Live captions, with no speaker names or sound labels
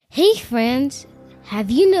Hey friends,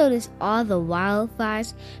 have you noticed all the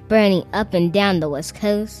wildfires burning up and down the West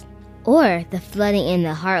Coast? Or the flooding in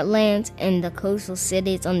the heartlands and the coastal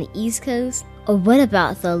cities on the East Coast? Or what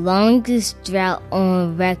about the longest drought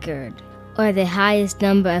on record? Or the highest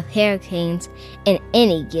number of hurricanes in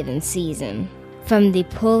any given season? From the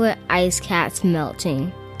polar ice caps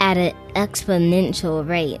melting at an exponential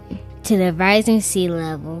rate to the rising sea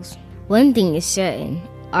levels, one thing is certain,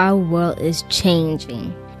 our world is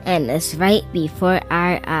changing. And it's right before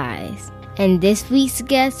our eyes. And this week's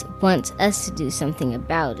guest wants us to do something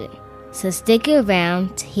about it. So stick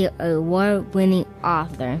around to hear award-winning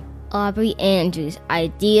author Aubrey Andrews'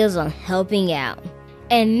 ideas on helping out.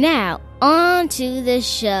 And now, on to the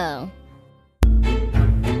show.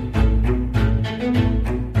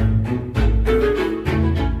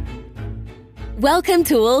 Welcome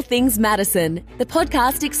to All Things Madison, the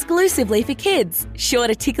podcast exclusively for kids, sure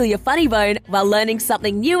to tickle your funny bone while learning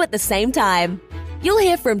something new at the same time. You'll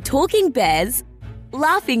hear from talking bears,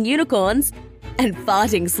 laughing unicorns, and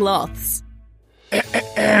farting sloths.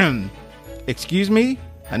 Excuse me,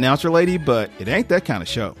 announcer lady, but it ain't that kind of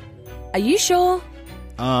show. Are you sure?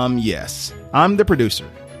 Yes. I'm the producer.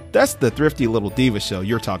 That's the thrifty little diva show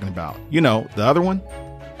you're talking about. You know, the other one.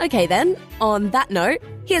 Okay then, on that note,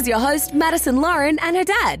 here's your host, Madison Lauren, and her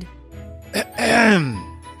dad.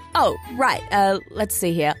 Oh, right, let's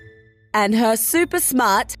see here. And her super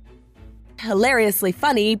smart, hilariously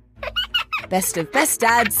funny, best of best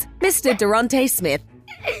dads, Mr. Durante Smith.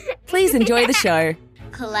 Please enjoy the show.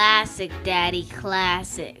 Classic, Daddy,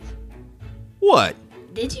 classic. What?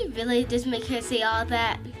 Did you really just make her say all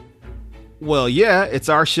that? Well, yeah, it's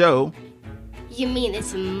our show. You mean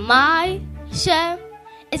it's my show?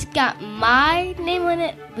 It's got my name on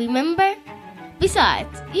it, remember?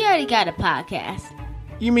 Besides, you already got a podcast.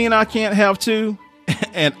 You mean I can't have two?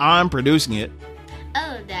 And I'm producing it.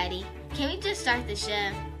 Oh, Daddy, can we just start the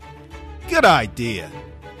show? Good idea.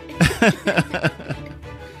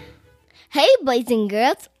 Hey, boys and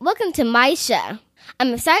girls, welcome to my show.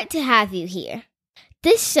 I'm excited to have you here.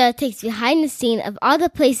 This show takes you behind the scene of all the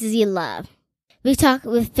places you love. We talk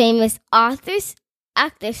with famous authors,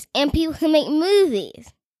 actors, and people who make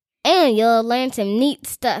movies. And you'll learn some neat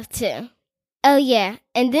stuff, too. Oh, yeah,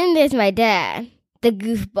 and then there's my dad, the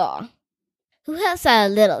goofball, who helps out a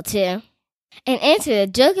little, too. And answer the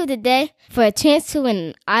joke of the day for a chance to win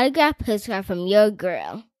an autographed postcard from your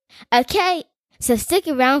girl. Okay, so stick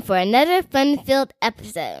around for another fun-filled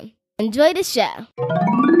episode. Enjoy the show.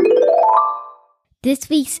 This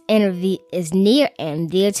week's interview is near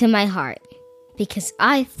and dear to my heart because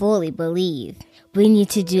I fully believe we need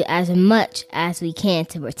to do as much as we can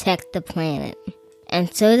to protect the planet.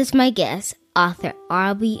 And so does my guest, author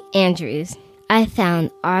Aubrey Andrews. I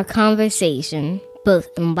found our conversation both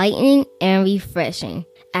enlightening and refreshing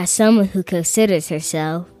as someone who considers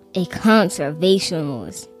herself a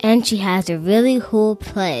conservationist. And she has a really cool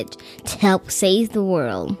pledge to help save the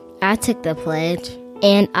world. I took the pledge,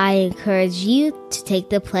 and I encourage you to take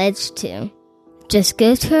the pledge too. Just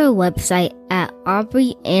go to her website at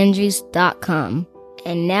aubreyandrews.com.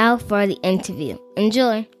 And now for the interview.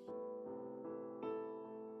 Enjoy.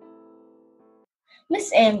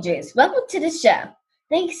 Miss Andrews, welcome to the show.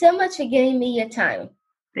 Thank you so much for giving me your time.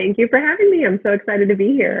 Thank you for having me. I'm so excited to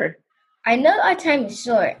be here. I know our time is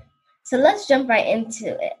short, so let's jump right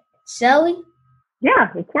into it, shall we?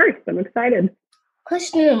 Yeah, of course. I'm excited.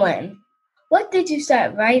 Question 1. What did you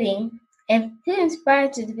start writing, and who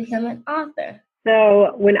inspired you to become an author?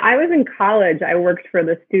 So when I was in college, I worked for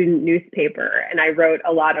the student newspaper, and I wrote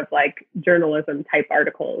a lot of journalism type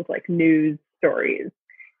articles, like news stories.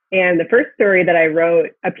 And the first story that I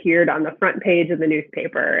wrote appeared on the front page of the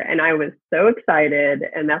newspaper, and I was so excited,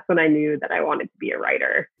 and that's when I knew that I wanted to be a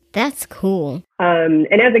writer. That's cool.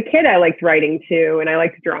 And as a kid, I liked writing too, and I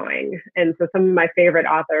liked drawing. And so some of my favorite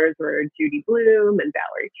authors were Judy Blume and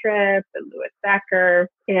Valerie Tripp and Louis Becker.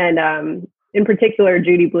 And in particular,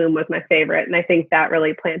 Judy Blume was my favorite. And I think that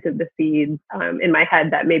really planted the seeds in my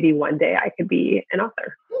head that maybe one day I could be an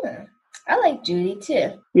author. I like Judy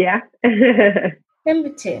too. Yeah. Number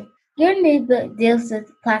 2, your new book deals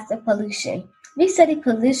with plastic pollution. We studied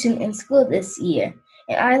pollution in school this year,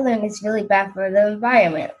 and I learned it's really bad for the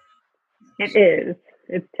environment. It is.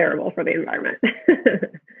 It's terrible for the environment.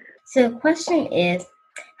 So the question is,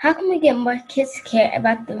 how can we get more kids to care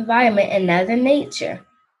about the environment and other nature?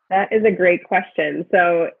 That is a great question.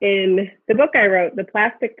 So in the book I wrote, The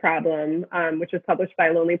Plastic Problem, which was published by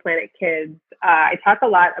Lonely Planet Kids, I talk a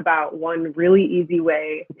lot about one really easy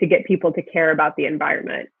way to get people to care about the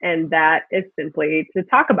environment. And that is simply to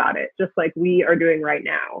talk about it, just like we are doing right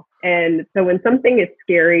now. And so when something is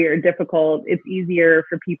scary or difficult, it's easier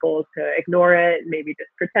for people to ignore it, maybe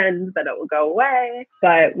just pretend that it will go away.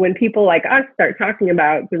 But when people like us start talking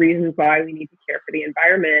about the reasons why we need to care for the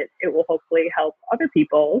environment, it will hopefully help other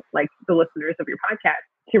people, like the listeners of your podcast,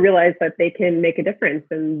 to realize that they can make a difference,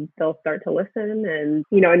 and they'll start to listen. And,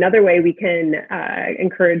 another way we can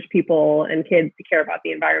encourage people and kids to care about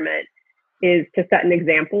the environment is to set an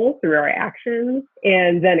example through our actions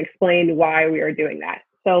and then explain why we are doing that.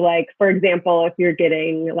 So like, for example, if you're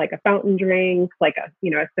getting like a fountain drink, like a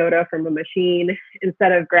soda from a machine,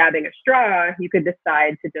 instead of grabbing a straw, you could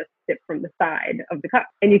decide to just sip from the side of the cup.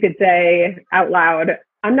 And you could say out loud,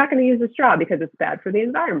 I'm not going to use a straw because it's bad for the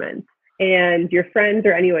environment. And your friends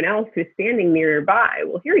or anyone else who's standing nearby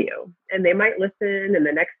will hear you, and they might listen. And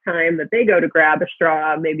the next time that they go to grab a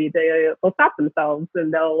straw, maybe they'll stop themselves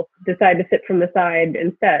and they'll decide to sit from the side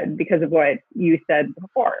instead because of what you said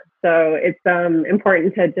before. So it's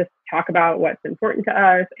important to just talk about what's important to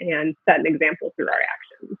us and set an example through our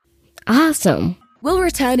actions. Awesome. We'll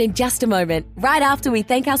return in just a moment, right after we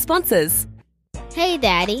thank our sponsors. Hey,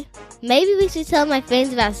 Daddy. Maybe we should tell my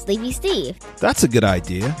friends about Sleepy Steve. That's a good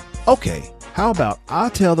idea. Okay, how about I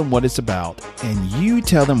tell them what it's about and you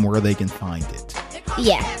tell them where they can find it?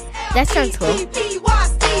 Yeah, that sounds cool.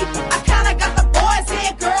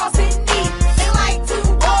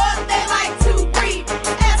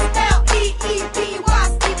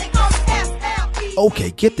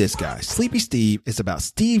 Okay, get this, guys. Sleepy Steve is about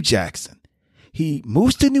Steve Jackson. He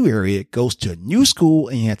moves to a new area, goes to a new school,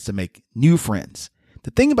 and he has to make new friends. The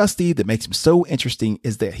thing about Steve that makes him so interesting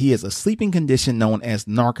is that he has a sleeping condition known as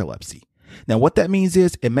narcolepsy. Now, what that means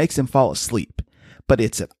is it makes him fall asleep, but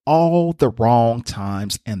it's at all the wrong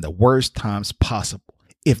times and the worst times possible.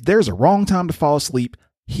 If there's a wrong time to fall asleep,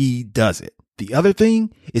 he does it. The other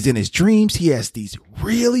thing is in his dreams, he has these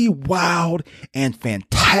really wild and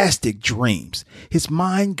fantastic dreams. His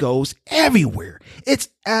mind goes everywhere. It's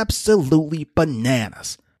absolutely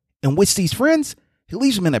bananas. And with Steve's friends, it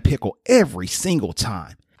leaves him in a pickle every single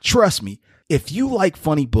time. Trust me, if you like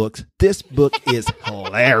funny books, this book is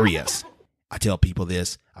hilarious. I tell people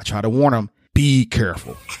this. I try to warn them, be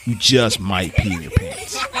careful. You just might pee in your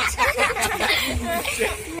pants.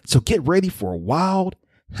 So get ready for a wild,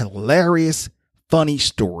 hilarious, funny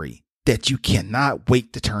story that you cannot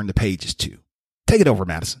wait to turn the pages to. Take it over,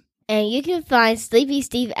 Madison. And you can find Sleepy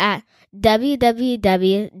Steve at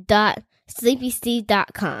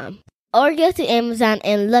www.sleepysteve.com. Or go to Amazon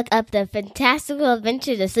and look up The Fantastical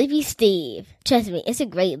Adventures of Sleepy Steve. Trust me, it's a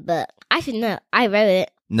great book. I should know. I wrote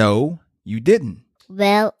it. No, you didn't.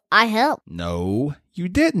 Well, I helped. No, you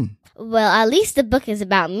didn't. Well, at least the book is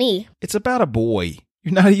about me. It's about a boy.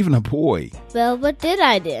 You're not even a boy. Well, what did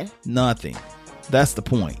I do? Nothing. That's the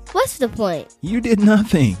point. What's the point? You did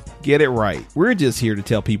nothing. Get it right. We're just here to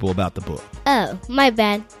tell people about the book. Oh, my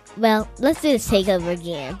bad. Well, let's do this takeover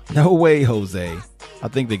again. No way, Jose. I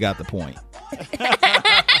think they got the point.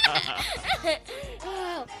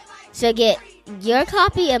 So get your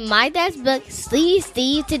copy of my dad's book, Sleepy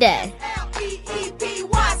Steve, today.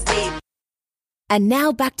 And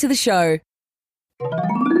now back to the show.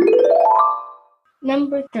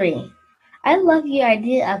 Number 3. I love your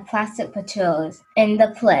idea of plastic patrols and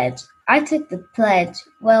the pledge. I took the pledge.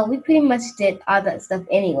 Well, we pretty much did all that stuff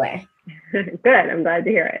anyway. Good. I'm glad to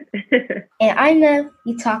hear it. And I know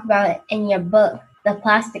you talk about it in your book, The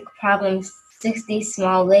Plastic Problem, 60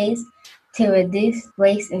 Small Ways to Reduce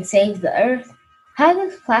Waste and Save the Earth. How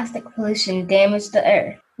does plastic pollution damage the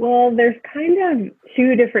earth? Well, there's kind of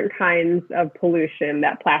 2 different kinds of pollution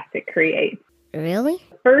that plastic creates. Really?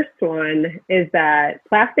 First one is that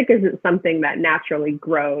plastic isn't something that naturally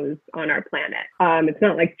grows on our planet. It's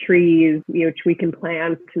not like trees, which we can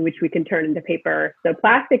plant and which we can turn into paper. So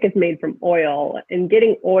plastic is made from oil, and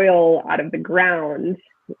getting oil out of the ground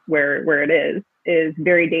where it is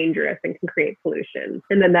very dangerous and can create pollution.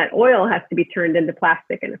 And then that oil has to be turned into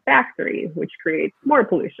plastic in a factory, which creates more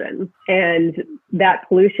pollution. And that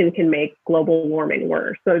pollution can make global warming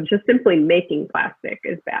worse. So just simply making plastic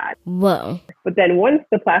is bad. Whoa. But then once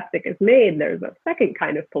the plastic is made, there's a second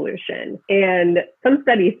kind of pollution. And some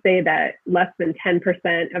studies say that less than 10%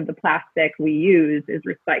 of the plastic we use is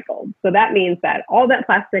recycled. So that means that all that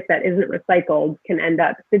plastic that isn't recycled can end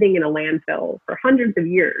up sitting in a landfill for hundreds of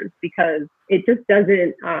years because it just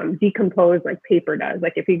doesn't decompose like paper does.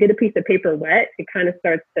 Like if you get a piece of paper wet, it kind of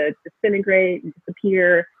starts to disintegrate and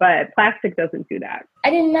disappear, but plastic doesn't do that.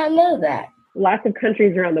 I did not know that. Lots of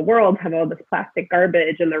countries around the world have all this plastic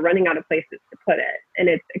garbage and they're running out of places to put it. And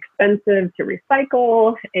it's expensive to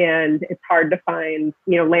recycle and it's hard to find,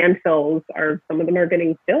 landfills some of them are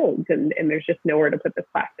getting filled and there's just nowhere to put this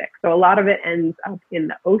plastic. So a lot of it ends up in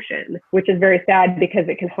the ocean, which is very sad because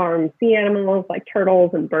it can harm sea animals like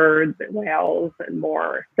turtles and birds and whales and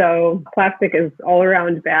more. So plastic is all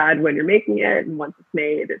around bad when you're making it. And once it's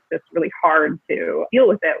made, it's just really hard to deal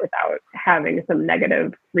with it without having some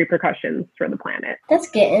negative repercussions for the planet. That's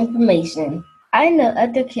good information. I know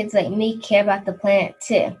other kids like me care about the planet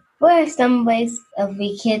too. What are some ways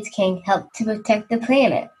we kids can help to protect the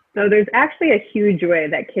planet? So there's actually a huge way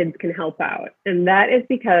that kids can help out, and that is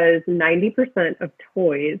because 90% of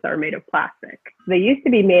toys are made of plastic. They used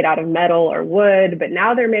to be made out of metal or wood, but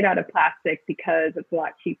now they're made out of plastic because it's a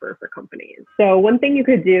lot cheaper for companies. So one thing you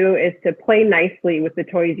could do is to play nicely with the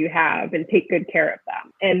toys you have and take good care of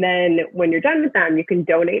them. And then when you're done with them, you can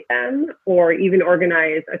donate them or even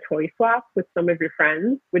organize a toy swap with some of your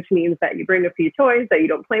friends, which means that you bring a few toys that you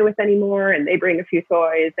don't play with anymore, and they bring a few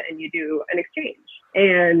toys, and you do an exchange.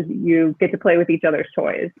 And you get to play with each other's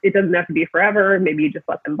toys. It doesn't have to be forever. Maybe you just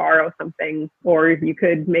let them borrow something, or you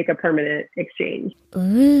could make a permanent exchange.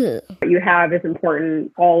 Ooh. What you have is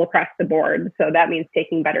important all across the board. So that means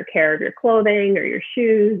taking better care of your clothing or your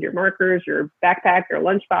shoes, your markers, your backpack, your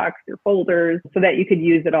lunchbox, your folders, so that you could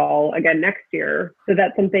use it all again next year. So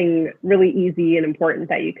that's something really easy and important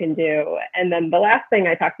that you can do. And then the last thing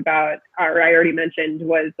I talked about, or I already mentioned,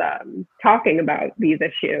 was talking about these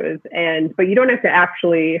issues. But you don't have to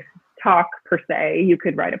actually talk per se. You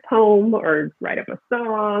could write a poem or write up a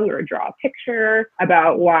song or draw a picture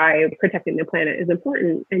about why protecting the planet is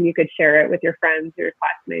important, and you could share it with your friends, your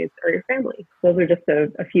classmates, or your family. Those are just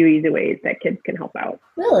a few easy ways that kids can help out.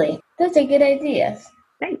 Really? Those are good ideas.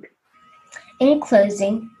 Thanks. In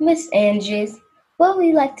closing, Miss Andrews, what would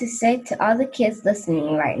you like to say to all the kids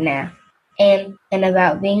listening right now and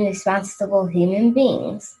about being responsible human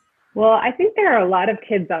beings? Well, I think there are a lot of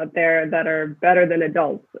kids out there that are better than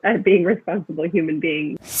adults at being responsible human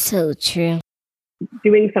beings. So true.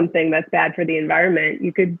 Doing something that's bad for the environment,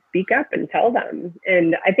 you could speak up and tell them.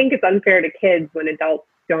 And I think it's unfair to kids when adults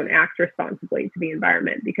don't act responsibly to the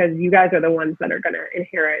environment, because you guys are the ones that are going to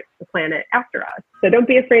inherit the planet after us. So don't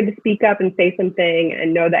be afraid to speak up and say something,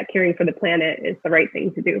 and know that caring for the planet is the right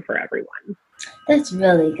thing to do for everyone. That's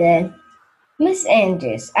really good. Miss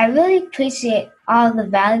Andrews, I really appreciate all the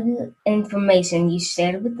valuable information you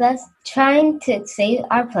shared with us, trying to save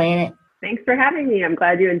our planet. Thanks for having me. I'm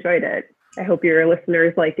glad you enjoyed it. I hope your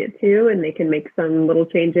listeners like it too, and they can make some little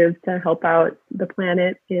changes to help out the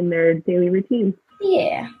planet in their daily routine.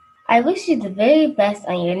 Yeah. I wish you the very best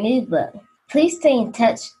on your new book. Please stay in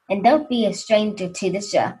touch and don't be a stranger to the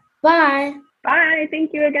show. Bye. Bye.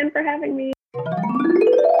 Thank you again for having me.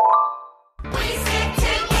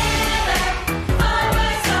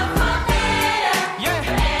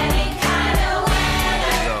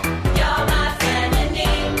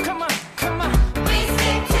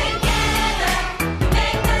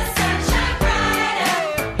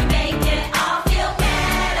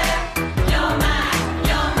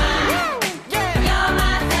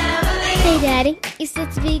 Daddy, you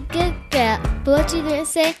said to be a good girl, but what you didn't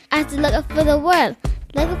say, I have to look out for the world,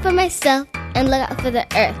 look out for myself, and look out for the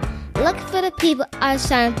earth, look for the people I was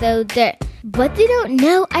trying to throw dirt. But they don't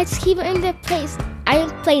know, I just keep it in their place. I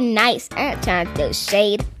don't play nice, I ain't trying to throw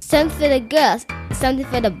shade. Something for the girls, something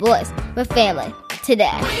for the boys. We're family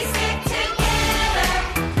today.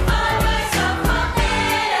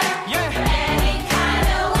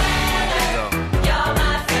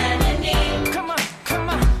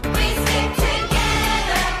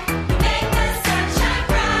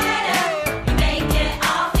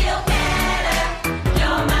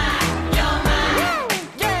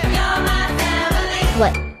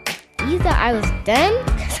 What? You thought I was done?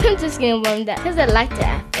 Cause I'm just getting warmed up. Cause I like to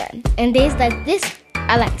have fun. And days like this,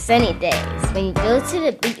 I like sunny days. When you go to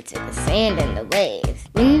the beach with the sand and the waves.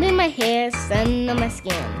 Wind in my hair, sun on my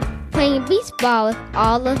skin. Playing beach ball with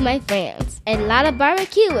all of my friends. A lot of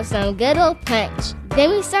barbecue with some good old punch. Then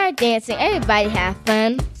we start dancing, everybody have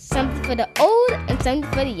fun. Something for the old and something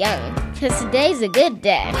for the young. Cause today's a good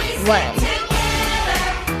day. One.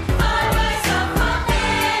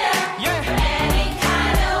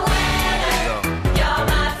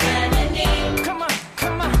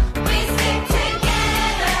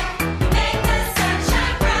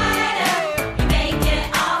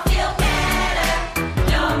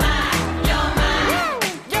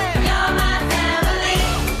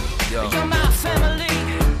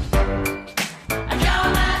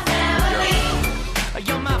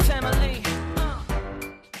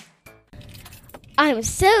 I'm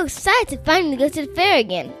so excited to finally go to the fair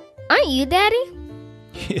again. Aren't you,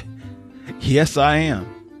 Daddy? Yes, I am.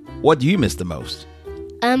 What do you miss the most?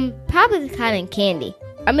 Probably the cotton candy.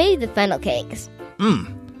 Or maybe the funnel cakes.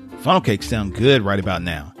 Funnel cakes sound good right about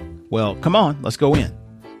now. Well, come on, let's go in.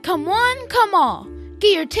 Come on.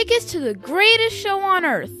 Get your tickets to the greatest show on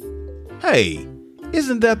earth. Hey,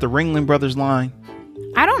 isn't that the Ringling Brothers line?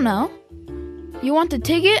 I don't know. You want the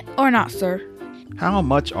ticket or not, sir? How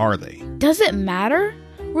much are they? Does it matter?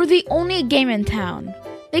 We're the only game in town.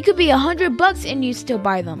 They could be $100 and you still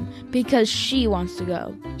buy them because she wants to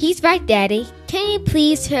go. He's right, Daddy. Can you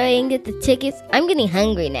please hurry and get the tickets? I'm getting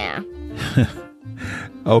hungry now.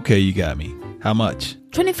 Okay, you got me. How much?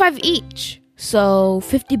 $25 each. So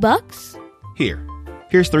 $50?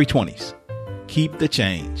 Here's 3 20s. Keep the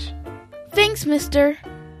change. Thanks, mister.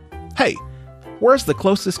 Hey, where's the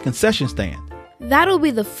closest concession stand? That'll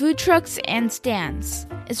be the food trucks and stands.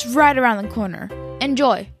 It's right around the corner.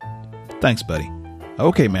 Enjoy. Thanks, buddy.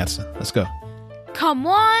 Okay, Madison, let's go. Come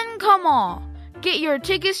on. Get your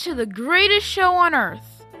tickets to the greatest show on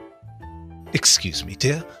earth. Excuse me,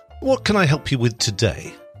 dear. What can I help you with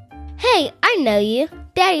today? Hey, I know you.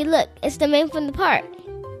 Daddy, look, it's the man from the park.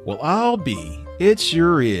 Well, I'll be. It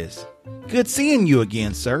sure is. Good seeing you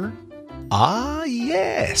again, sir. Ah,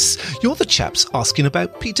 yes. You're the chaps asking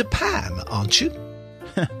about Peter Pan, aren't you?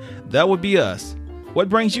 That would be us. What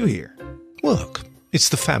brings you here? Work. It's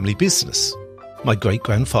the family business. My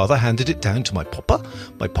great-grandfather handed it down to my papa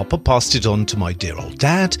passed it on to my dear old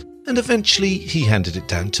dad, and eventually he handed it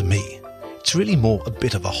down to me. It's really more a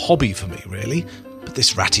bit of a hobby for me, really, but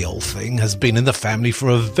this ratty old thing has been in the family for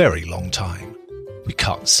a very long time. We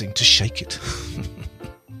can't seem to shake it.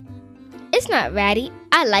 It's not ratty.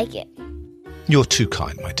 I like it. You're too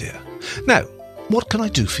kind, my dear. Now, what can I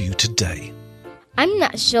do for you today? I'm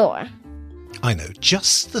not sure. I know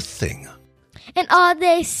just the thing. An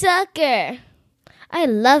all-day sucker. I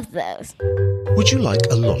love those. Would you like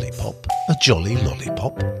a lollipop? A jolly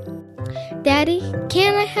lollipop? Daddy,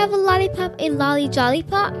 can I have a lollipop, a lolly jolly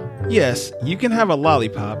pop? Yes, you can have a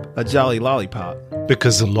lollipop, a jolly lollipop.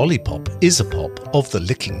 Because a lollipop is a pop of the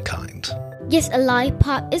licking kind. Yes, a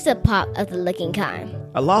lollipop is a pop of the licking kind.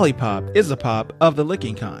 A lollipop is a pop of the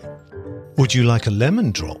licking kind. Would you like a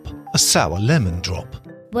lemon drop? A sour lemon drop?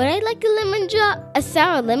 Would I like a lemon drop? A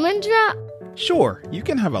sour lemon drop? Sure, you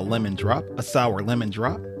can have a lemon drop, a sour lemon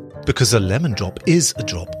drop. Because a lemon drop is a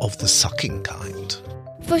drop of the sucking kind.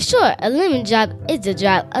 For sure, a lemon drop is a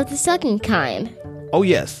drop of the sucking kind. Oh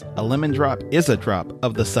yes, a lemon drop is a drop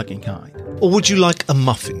of the sucking kind. Or would you like a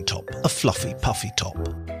muffin top? A fluffy puffy top?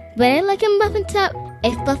 Would I like a muffin top,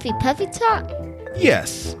 a fluffy puffy top?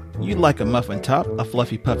 Yes, you'd like a muffin top, a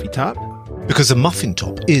fluffy puffy top. Because a muffin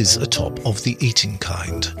top is a top of the eating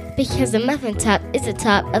kind. Because a muffin top is a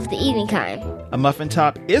top of the eating kind. A muffin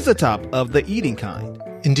top is a top of the eating kind.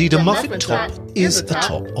 Indeed, a muffin top is a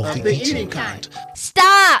top of the eating kind.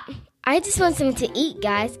 Stop! I just want something to eat,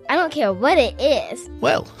 guys. I don't care what it is.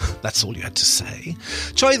 Well, that's all you had to say.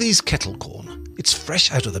 Try these kettle corn. It's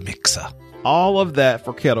fresh out of the mixer. All of that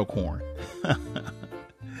for kettle corn.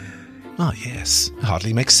 Ah, yes.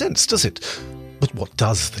 Hardly makes sense, does it? But what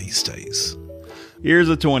does these days? Here's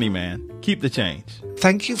a 20, man. Keep the change.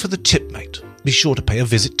 Thank you for the tip, mate. Be sure to pay a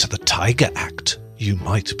visit to the Tiger Act. You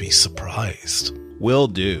might be surprised. Will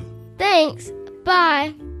do. Thanks.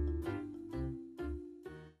 Bye.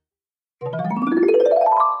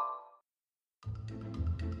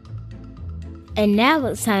 And now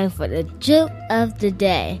it's time for the joke of the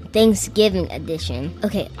day, Thanksgiving edition.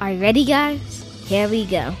 Okay, are you ready, guys? Here we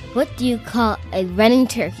go. What do you call a running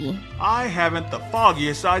turkey? I haven't the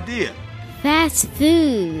foggiest idea. Fast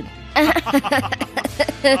food. That's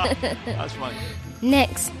funny.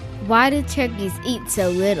 Next, why do turkeys eat so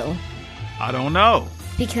little? I don't know.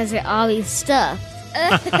 Because they're always stuffed.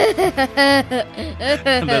 That's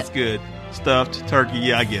good. Stuffed turkey.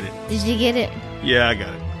 Yeah, I get it. Did you get it? Yeah, I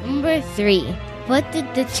got it. Number 3. What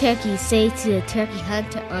did the turkey say to the turkey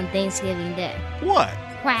hunter on Thanksgiving Day? What?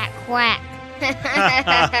 Quack, quack.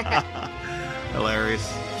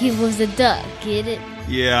 Hilarious. He was a duck, get it?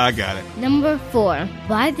 Yeah, I got it. Number 4.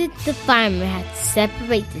 Why did the fireman have to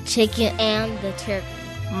separate the chicken and the turkey?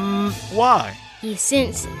 Why? He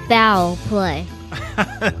sensed foul play.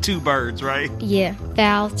 2 birds, right? Yeah,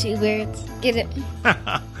 foul, 2 birds. Get it?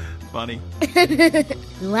 Funny.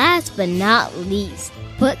 Last but not least,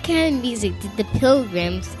 what kind of music did the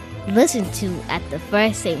Pilgrims listen to at the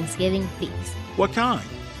first Thanksgiving feast? What kind?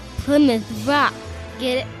 Plymouth Rock.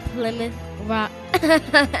 Get it? Plymouth Rock.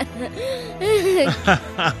 That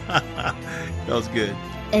was good.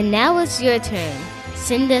 And now it's your turn.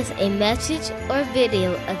 Send us a message or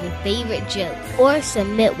video of your favorite joke, or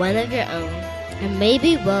submit one of your own, and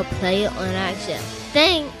maybe we'll play it on our show.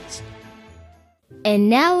 Thanks! And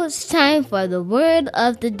now it's time for the word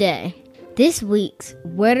of the day. This week's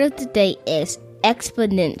word of the day is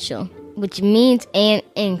exponential, which means an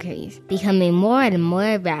increase, becoming more and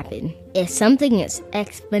more rapid. If something is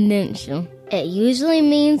exponential, it usually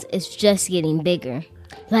means it's just getting bigger,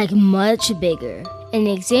 like much bigger. An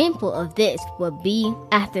example of this would be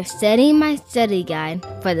after studying my study guide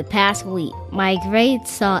for the past week, my grades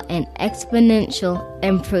saw an exponential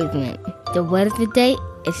improvement. The word of the day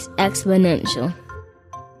is exponential.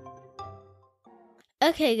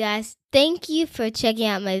 Okay guys, thank you for checking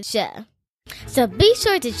out my show. So be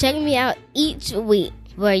sure to check me out each week,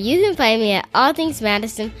 where you can find me at All Things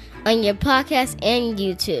Madison on your podcast and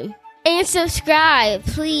YouTube. And subscribe,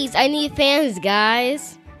 please. I need fans,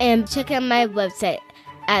 guys. And check out my website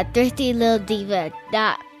at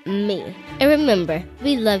thriftylittlediva.me. And remember,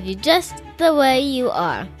 we love you just the way you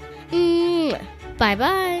are.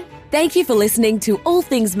 Bye-bye. Thank you for listening to All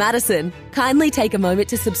Things Madison. Kindly take a moment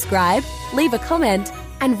to subscribe, leave a comment,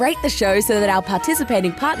 and rate the show so that our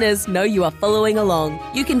participating partners know you are following along.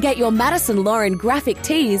 You can get your Madison Lauren graphic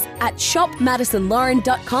tees at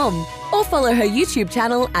shopmadisonlauren.com or follow her YouTube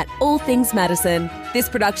channel at All Things Madison. This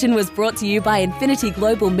production was brought to you by Infinity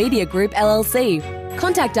Global Media Group LLC.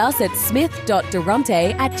 Contact us at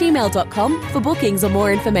smith.durante@gmail.com for bookings or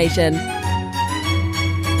more information.